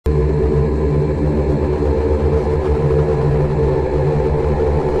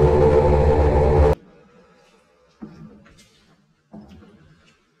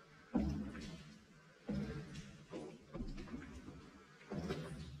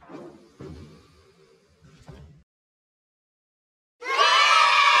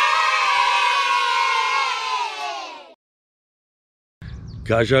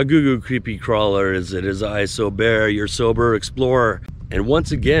Gaja Gugu creepy crawlers, it is I, So Bear, your sober explorer. And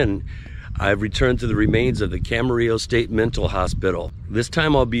once again, I've returned to the remains of the Camarillo State Mental Hospital. This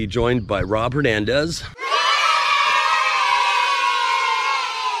time I'll be joined by Rob Hernandez.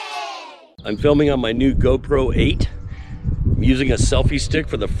 I'm filming on my new GoPro 8. I'm using a selfie stick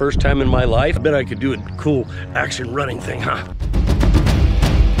for the first time in my life. I bet I could do a cool action running thing, huh?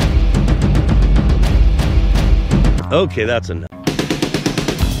 Okay, that's enough.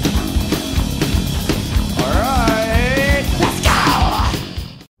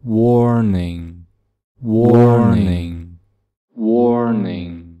 Warning, warning,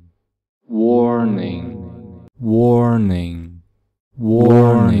 warning, warning, warning,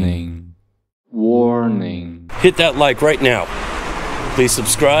 warning, warning. Hit that like right now. Please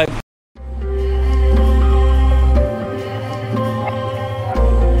subscribe.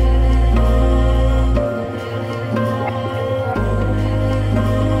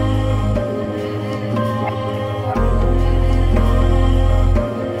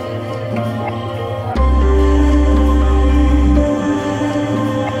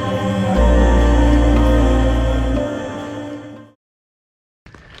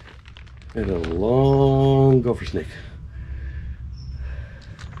 And a long gopher snake.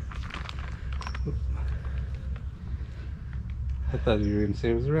 I thought you were going to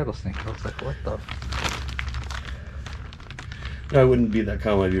say it was a rattlesnake. I was like, what the? I wouldn't be that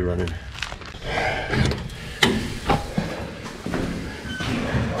calm, I'd be running.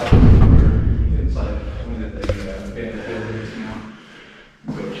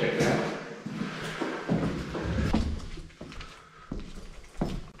 Go check it out.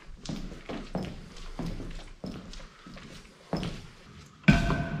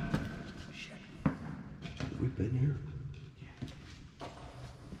 We've been here.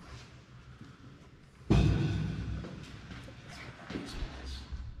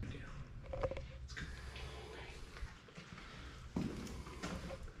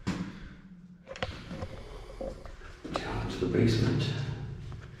 Down to the basement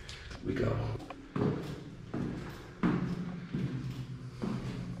we go.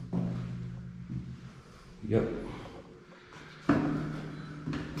 Yep.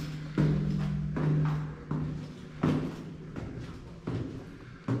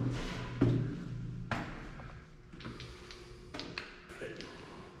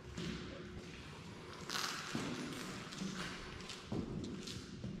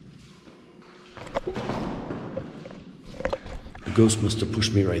 The ghost must have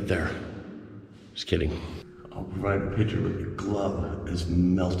pushed me right there. Just kidding. I'll provide a picture, but your glove is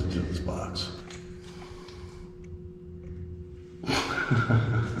melted to this box. I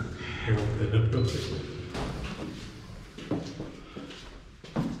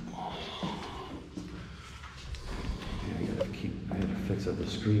gotta fix up the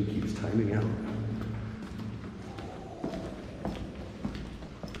screen keeps timing out.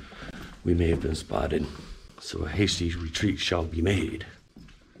 We may have been spotted, so a hasty retreat shall be made.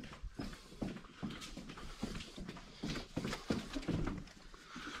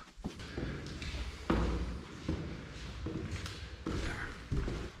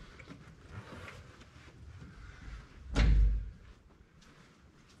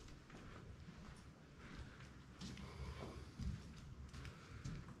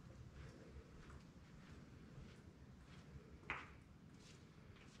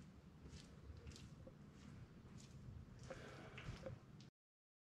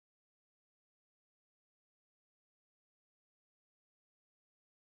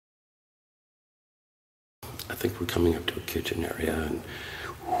 I think we're coming up to a kitchen area, and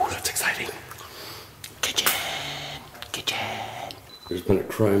ooh, that's exciting. Kitchen, kitchen. There's been a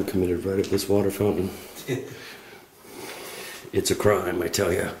crime committed right at this water fountain. It's a crime, I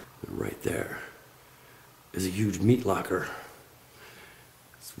tell you. Right there is a huge meat locker.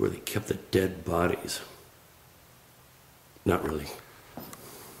 It's where they kept the dead bodies. Not really.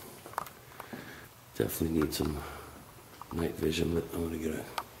 Definitely need some night vision, but I'm gonna get a...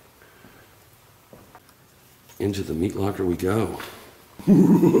 Into the meat locker we go.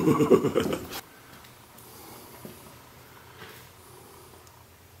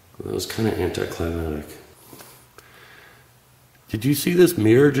 That was kind of anticlimactic. Did you see this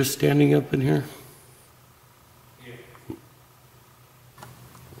mirror just standing up in here? Yeah.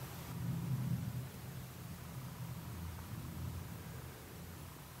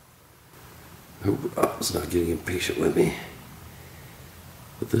 I hope Rob's not getting impatient with me.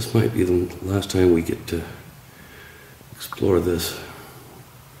 But this might be the last time we get to explore this.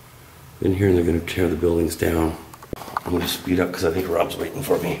 In here, and they're going to tear the buildings down. I'm going to speed up because I think Rob's waiting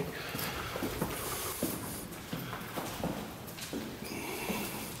for me.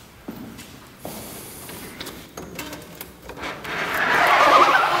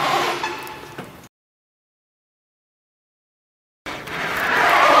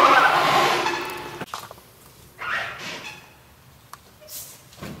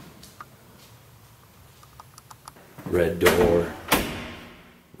 door.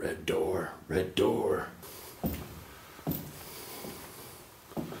 Red door. Red door.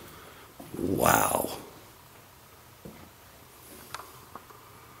 Wow.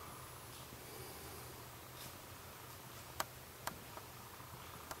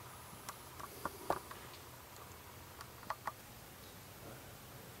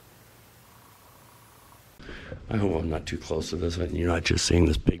 I hope I'm not too close to this and you're not just seeing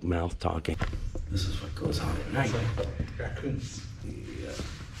this big mouth talking. This is what goes on at night. Raccoons. Yeah,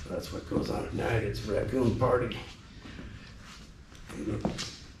 that's what goes on at night. It's a raccoon party.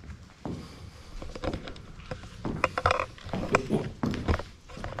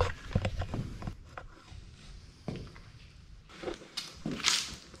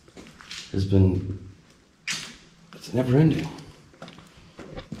 It's never ending.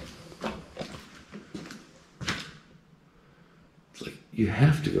 It's like you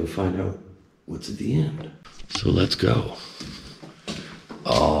have to go find out what's at the end. So let's go.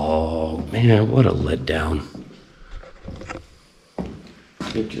 Oh man, what a letdown.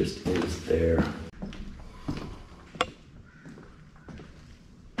 It just ends there.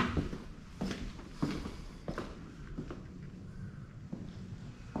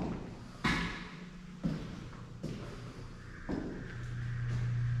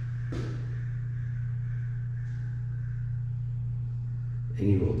 And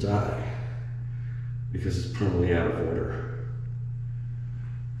you will die because it's permanently out of order.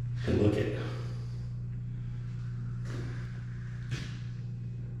 And look at it.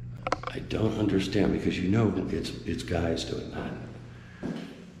 I don't understand because you know it's guys doing that.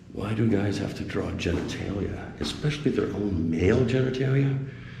 Why do guys have to draw genitalia, especially their own male genitalia?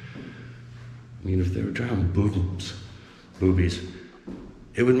 I mean, if they were drawing boobies,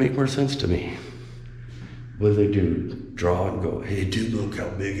 it would make more sense to me. What do they do? Draw and go, hey dude, look how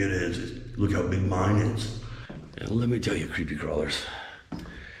big it is. Look how big mine is. And let me tell you, creepy crawlers,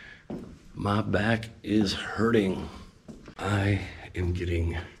 my back is hurting. I am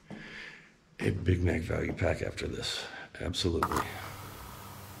getting a Big Mac value pack after this. Absolutely.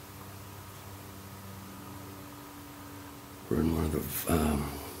 We're in one of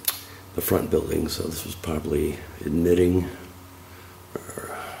the front buildings, so this was probably admitting or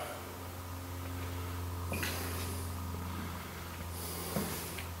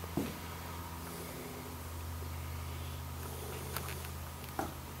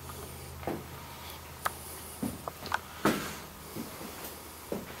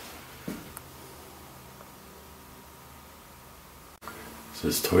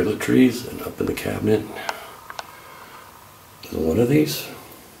says toiletries, and up in the cabinet is one of these.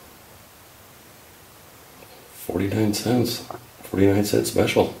 49 cents. 49 cent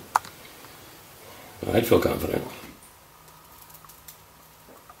special. I'd feel confident.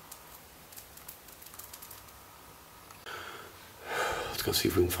 Let's go see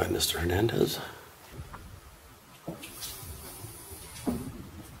if we can find Mr. Hernandez.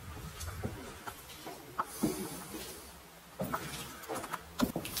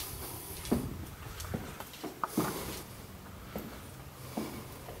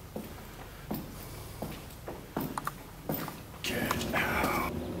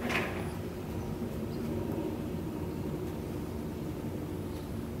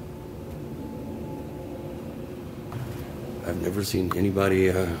 I've never seen anybody,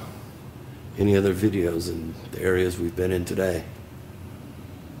 any other videos in the areas we've been in today.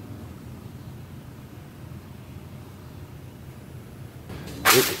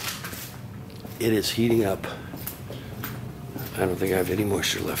 It is heating up. I don't think I have any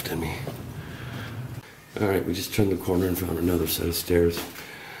moisture left in me. All right, we just turned the corner and found another set of stairs.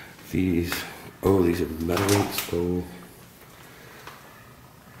 These are metal links. Oh,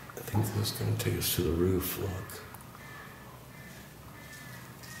 I think this is going to take us to the roof. Look.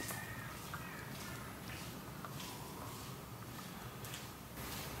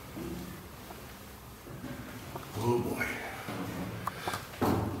 Oh boy.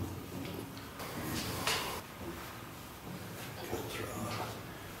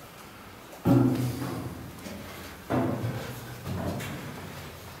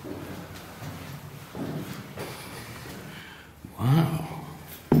 Wow.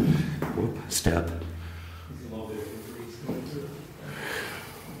 Whoop, step.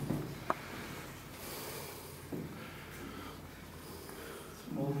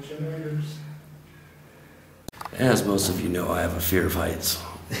 As most of you know, I have a fear of heights.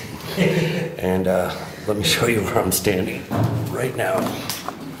 And let me show you where I'm standing right now.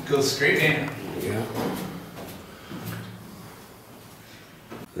 Go straight in. Yeah.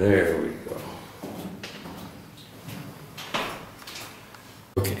 There we go.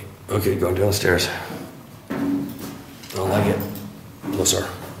 Okay, going downstairs. like it. No, sir.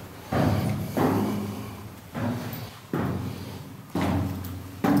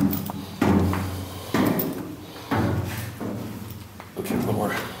 Okay, one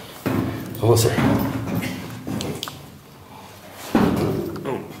more. Oh, sir.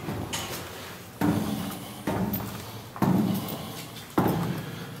 Oh.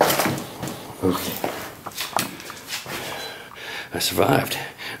 Okay. I survived.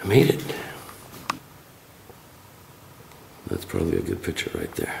 I made it. That's probably a good picture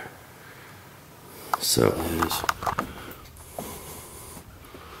right there. So it is.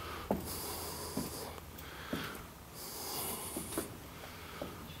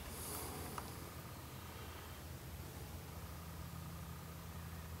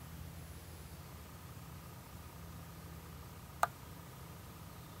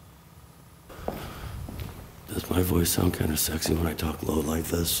 Does my voice sound kind of sexy when I talk low like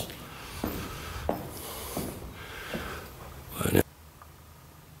this?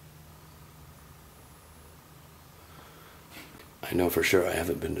 I know for sure I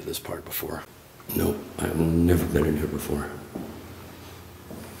haven't been to this part before. Nope, I've never been in here before.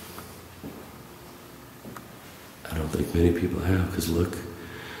 I don't think many people have, because look,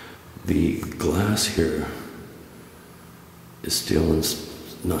 the glass here is still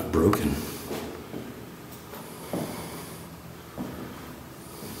not broken.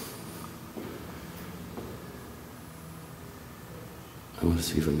 I want to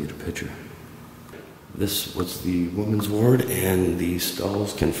see if I can get a picture. This was the women's ward, and the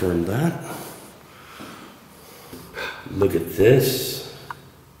stalls confirmed that. Look at this.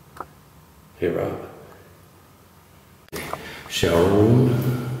 Hey, Rob. Shower room.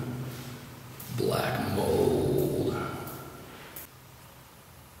 Black mold.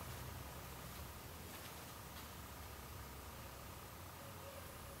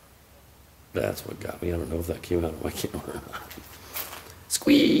 That's what got me. I don't know if that came out of my camera or not.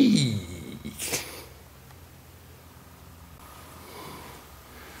 Squeak!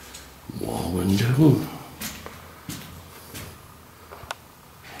 Wall window.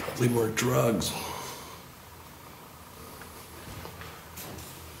 Probably more drugs.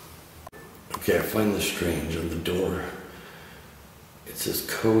 Okay, I find this strange on the door. It says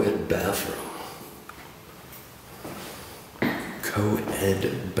co-ed bathroom.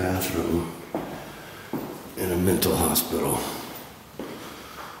 Co-ed bathroom in a mental hospital.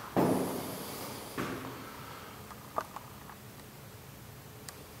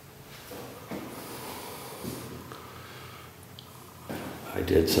 I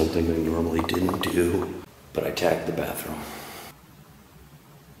did something I normally didn't do, but I tagged the bathroom.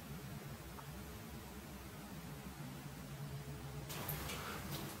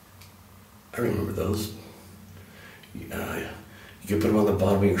 I remember those. You could put them on the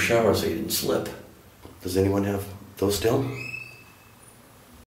bottom of your shower so you didn't slip. Does anyone have those still?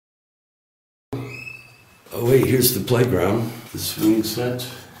 Oh wait, here's the playground. The swing set,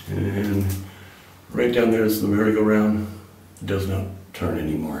 and right down there is the merry-go-round. It does not turn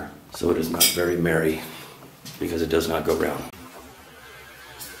anymore. So it is not very merry because it does not go round.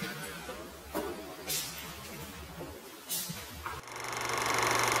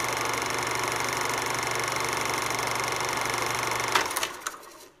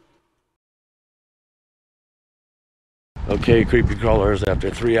 Okay, creepy crawlers, after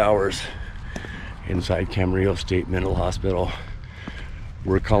 3 hours inside Camarillo State Mental Hospital,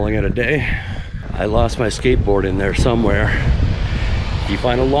 we're calling it a day. I lost my skateboard in there somewhere. If you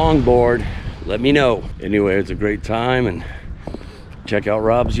find a longboard, let me know. Anyway, it's a great time, and check out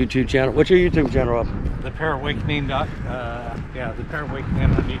Rob's YouTube channel. What's your YouTube channel, Rob? The Parent Awakening. The Parent Awakening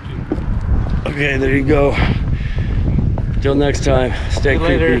on YouTube. Okay, there you go. Till next time, stay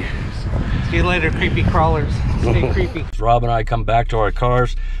creepy. See you later, creepy crawlers. Stay creepy. Rob and I come back to our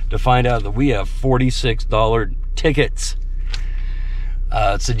cars to find out that we have $46 tickets.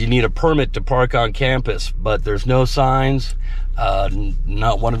 It said you need a permit to park on campus, but there's no signs,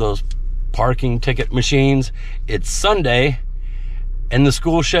 not one of those parking ticket machines. It's Sunday, and the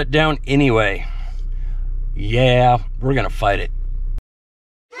school shut down anyway. Yeah, we're gonna fight it.